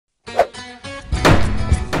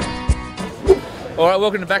All right,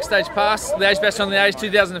 welcome to Backstage Pass, Liège-Bastogne-Liège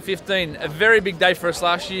 2015. A very big day for us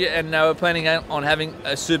last year, and we're planning on having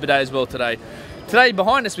a super day as well today. Today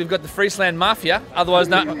behind us we've got the Friesland Mafia, otherwise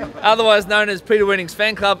known as Pieter Weening's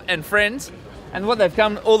fan club and friends. And what they've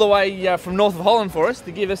come all the way from north of Holland for us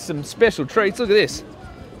to give us some special treats. Look at this.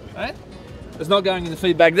 Right? It's not going in the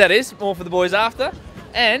feed bag, that is. More for the boys after.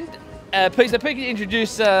 And Pete, can you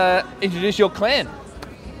introduce your clan?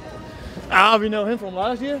 We know him from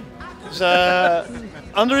last year. It's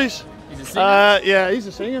Andries. He's a singer? Yeah, he's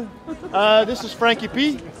a singer. This is Frankie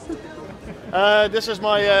P. This is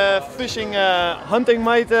my fishing hunting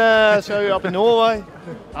mate so up in Norway.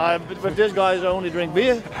 But this guy only drink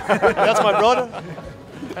beer. That's my brother.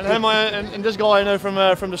 And this guy I know from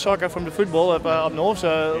the soccer, from the football up north.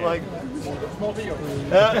 So like small deal.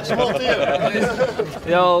 Small deal.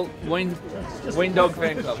 The old Ween Dog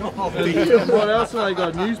fan club. What else have they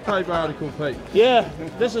got? Newspaper article, Pete? Yeah,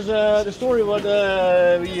 this is the story what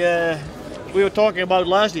we were talking about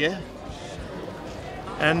last year.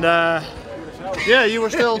 And yeah, you were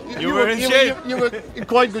still you were in shape. You were in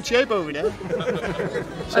quite good shape over there.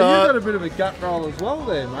 So you got a bit of a gut roll as well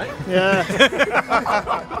there, mate. Yeah.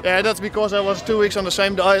 Yeah, that's because I was 2 weeks on the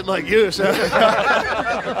same diet like you. So.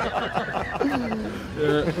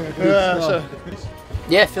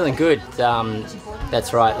 Yeah, feeling good.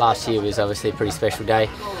 That's right. Last year was obviously a pretty special day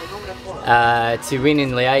to win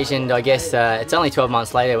in Liège, and I guess it's only 12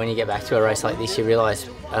 months later when you get back to a race like this, you realise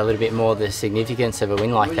a little bit more the significance of a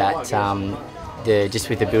win like that. Just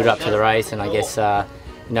with the build-up to the race, and I guess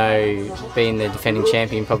you know, being the defending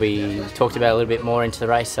champion, probably talked about a little bit more into the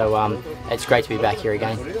race. So it's great to be back here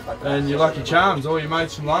again. And your lucky charms, all your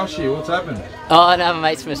mates from last year, what's happened? Oh no, my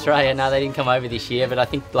mates from Australia, no, they didn't come over this year, but I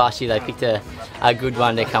think last year they picked a good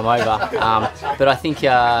one to come over. But I think you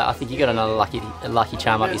got another lucky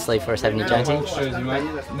charm up your sleeve for us, haven't you, Jonesy? Hawks jersey,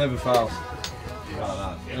 mate, never fails.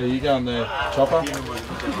 Are you going there, Chopper?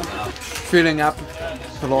 Filling up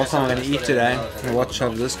the last time I'm going to eat today and watch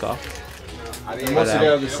over this guy. And what's it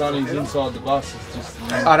over the sunnies inside the bus? It's just,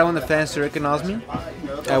 I don't want the fans to recognise me.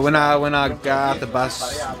 When I go out the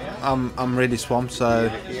bus, I'm really swamped, so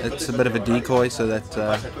it's a bit of a decoy so that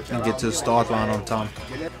I can get to the start line on time.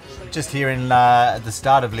 Just here in at the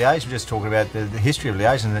start of Liège, we're just talking about the history of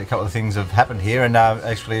Liège, and a couple of things have happened here, and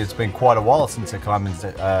actually it's been quite a while since the Colombians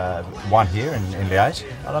won here in Liège.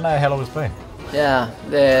 I don't know how long it's been. Yeah,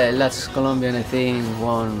 the last Colombian I think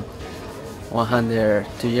won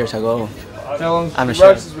 102 years ago. how long I'm the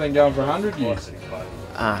sure. race has been going for 100 years?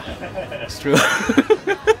 It's true.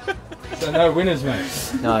 So no winners,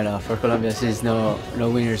 mate? No, for Colombia there's no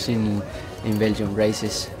winners in Belgium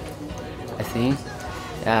races, I think.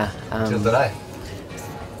 Yeah. Till today.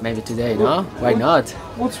 Maybe today, no? Why not?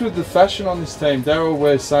 What's with the fashion on this team? Daryl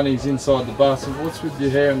wears sunnies inside the bus, and what's with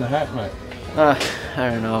your hair and the hat, mate? I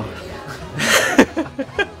don't know.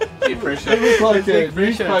 You look like a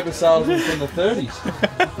newspaper salesman from the 30s.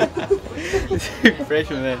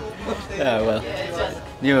 Pressure, man. Yeah, well,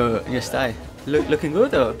 new style. Looking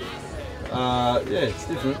good, or? Yeah, it's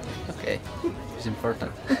different. Okay, it's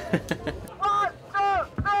important.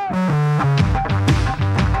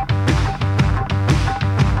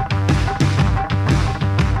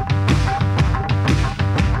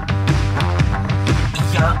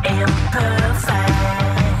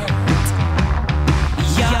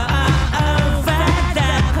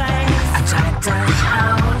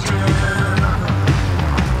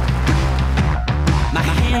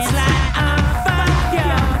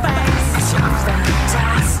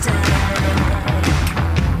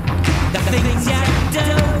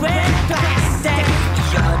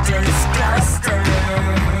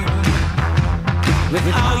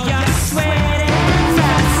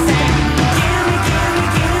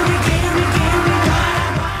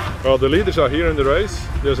 Well, the leaders are here in the race.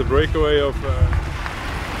 There's a breakaway of a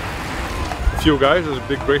few guys. There's a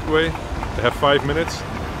big breakaway. They have 5 minutes.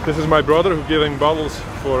 This is my brother who's giving bottles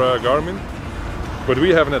for Garmin. But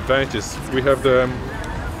we have an advantage. We have the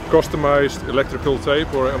customized electrical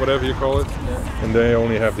tape, or whatever you call it, and they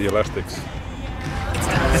only have the elastics.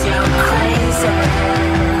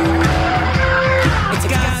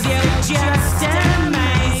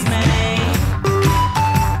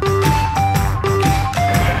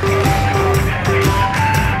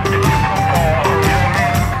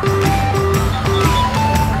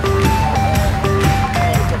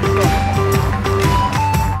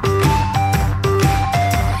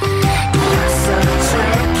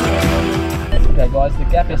 Guys, the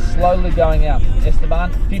gap is slowly going up.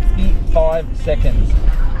 Esteban, 55 seconds.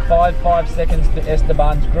 5 seconds to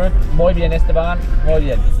Esteban's group. Muy bien, Esteban. Muy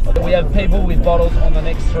bien. We have people with bottles on the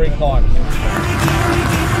next 3 climbs.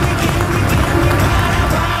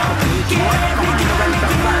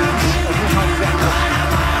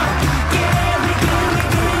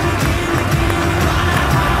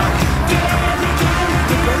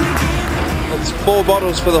 It's 4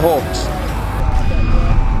 bottles for the Hawks.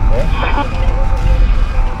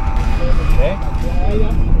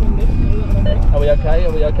 Are we okay?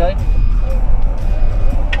 Are we okay?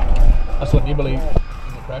 I saw Nibbly in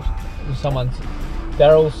the crash. Someone's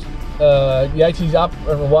Daryl's Yates's up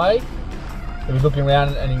and away. He was looking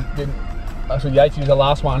around and he didn't. I saw Yates was the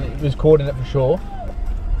last one. He was caught in it for sure.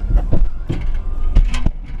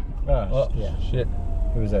 Oh, yeah. Shit.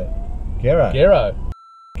 Who was that? Gerro. Gerro.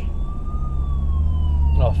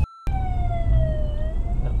 Oh.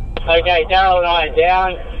 Okay, Daryl and I are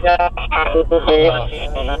down.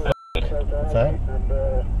 What's that?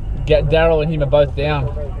 Daryl and him are both down.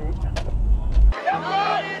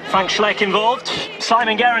 Frank Schleck involved,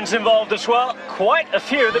 Simon Gerrans involved as well. Quite a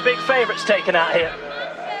few of the big favourites taken out here.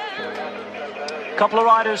 A couple of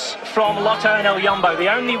riders from Lotto and El Yumbo, the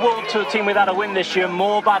only World Tour team without a win this year.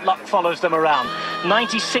 More bad luck follows them around.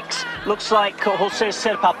 96 looks like Jose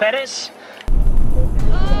Serpa Perez.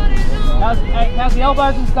 How's the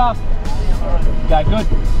elbows and stuff? Okay, good.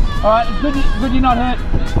 All right, it's good you're not hurt.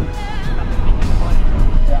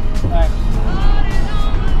 Yeah, thanks.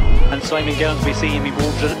 And Simon Gerrans, we see him, he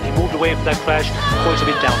moved away from that crash, quite a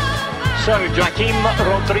bit down. So, Joaquim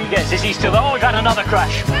Rodriguez, is he still there? Oh, we've had another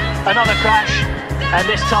crash, and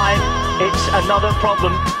this time it's another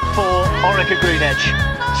problem for ORICA-GreenEDGE.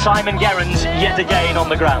 Simon Gerrans yet again on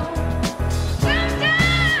the ground.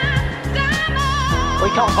 We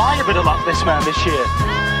can't buy a bit of luck, this man, this year.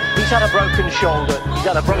 He's had a broken shoulder, he's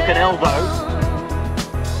had a broken elbow,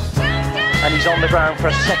 and he's on the ground for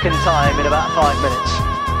a second time in about 5 minutes.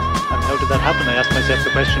 And how did that happen? I asked myself the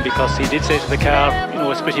question, because he did say to the car, you know,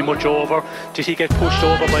 it's pretty much over. Did he get pushed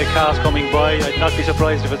over by cars coming by? I'd not be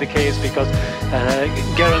surprised if it was the case, because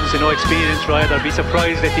Gerrans, you know, experienced rider, I'd be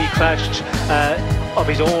surprised if he crashed of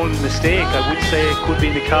his own mistake. I would say it could be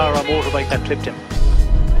in the car or motorbike that clipped him.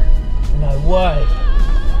 No way.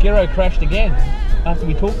 Gerro crashed again after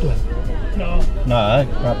we talked to him. No,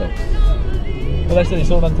 rubbish. Well, they said they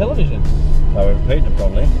saw it on television. They were repeating it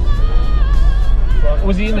probably.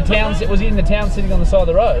 Was he in the town? Was he in the town sitting on the side of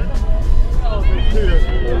the road?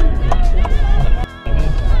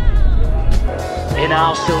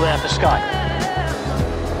 Inal still there for Sky.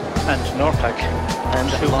 And Norpac. And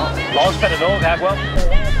who? Lars better know, Hagwell.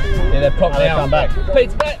 Yeah, they're propped down. Come back.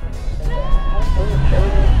 Pete's back.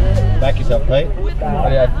 Back yourself, Pete.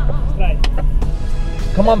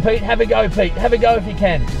 Come on, Pete. Have a go, Pete. Have a go if you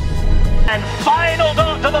can. And final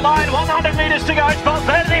dot to the line, 100 metres to go. It's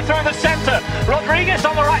Valverde through the centre. Rodriguez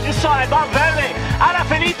on the right hand side. Valverde.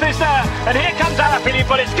 Alaphilippe is there. And here comes Alaphilippe,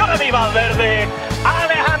 but it's got to be Valverde.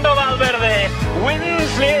 Alejandro Valverde wins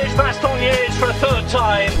Liège-Bastogne-Liège for a 3rd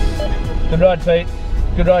time. Good ride, Pete.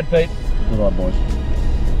 Good ride, Pete. Good ride, boys.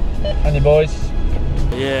 And your boys?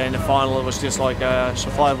 Yeah, in the final it was just like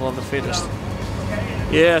survival of the fittest.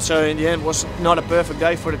 Yeah, so in the end it was not a perfect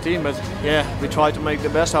day for the team, but yeah, we tried to make the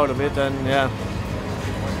best out of it, and yeah,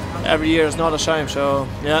 every year is not the same, so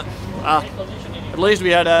yeah. At least we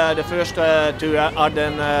had the first 2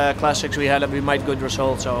 Ardennes Classics we made good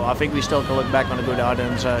results, so I think we still can look back on a good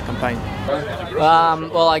Ardennes campaign.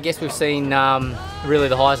 Well, I guess we've seen really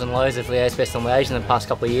the highs and lows of Liège-Bastogne-Liège in the past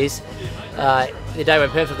couple of years. The day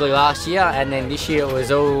went perfectly last year, and then this year it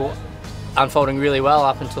was all unfolding really well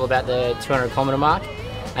up until about the 200 kilometre mark,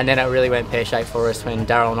 and then it really went pear-shaped for us when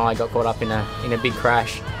Daryl and I got caught up in a big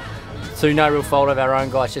crash. Through no real fault of our own,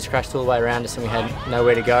 guys just crashed all the way around us and we had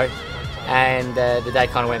nowhere to go, and the day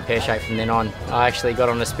kind of went pear-shaped from then on. I actually got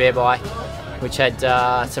on a spare bike which had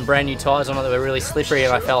some brand new tyres on it that were really slippery,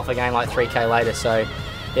 and I fell off again like 3k later, so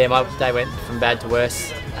yeah, my day went from bad to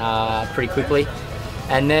worse pretty quickly.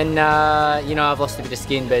 And then, you know, I've lost a bit of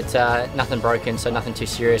skin, but nothing broken, so nothing too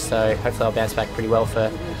serious. So hopefully I'll bounce back pretty well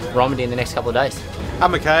for Romandie in the next couple of days.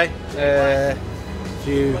 I'm okay.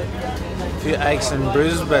 Few aches and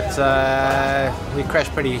bruises, but we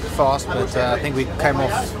crashed pretty fast. But I think we came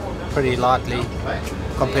off pretty lightly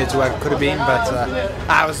compared to what it could have been. But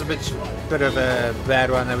it was a bit of a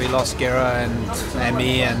bad one that we lost Gerro and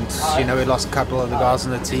me, and you know, we lost a couple of the guys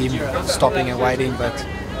on the team stopping and waiting, but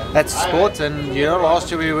that's sport, and you know,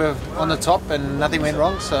 last year we were on the top and nothing went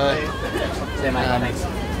wrong, so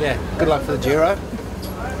yeah, good luck for the Giro.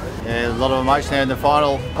 Yeah, a lot of emotion there in the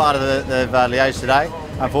final part of the Liège today.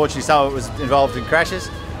 Unfortunately, some of it was involved in crashes.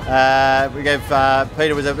 We gave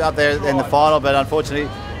Peter was up there in the final, but unfortunately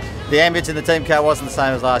the ambience in the team car wasn't the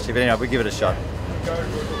same as last year, but anyway, we give it a shot.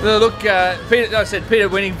 Look, Peter, like I said, Pieter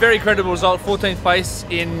Weening, very credible result, 14th place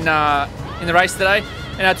in the race today.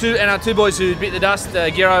 and our two boys who bit the dust,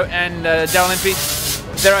 Gerrans and Daryl Impey,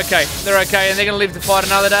 they're okay. They're okay, and they're going to live to fight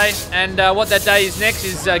another day. And what that day is next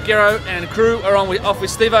is Gerrans and crew are off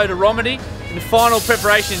with Stevo to Romandy in the final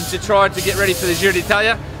preparation to try to get ready for the Giro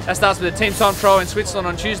d'Italia. That starts with a team time trial in Switzerland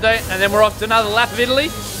on Tuesday, and then we're off to another lap of Italy,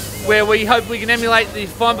 where we hope we can emulate the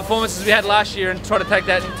fine performances we had last year and try to take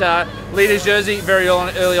that into leader's jersey very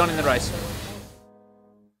early on in the race.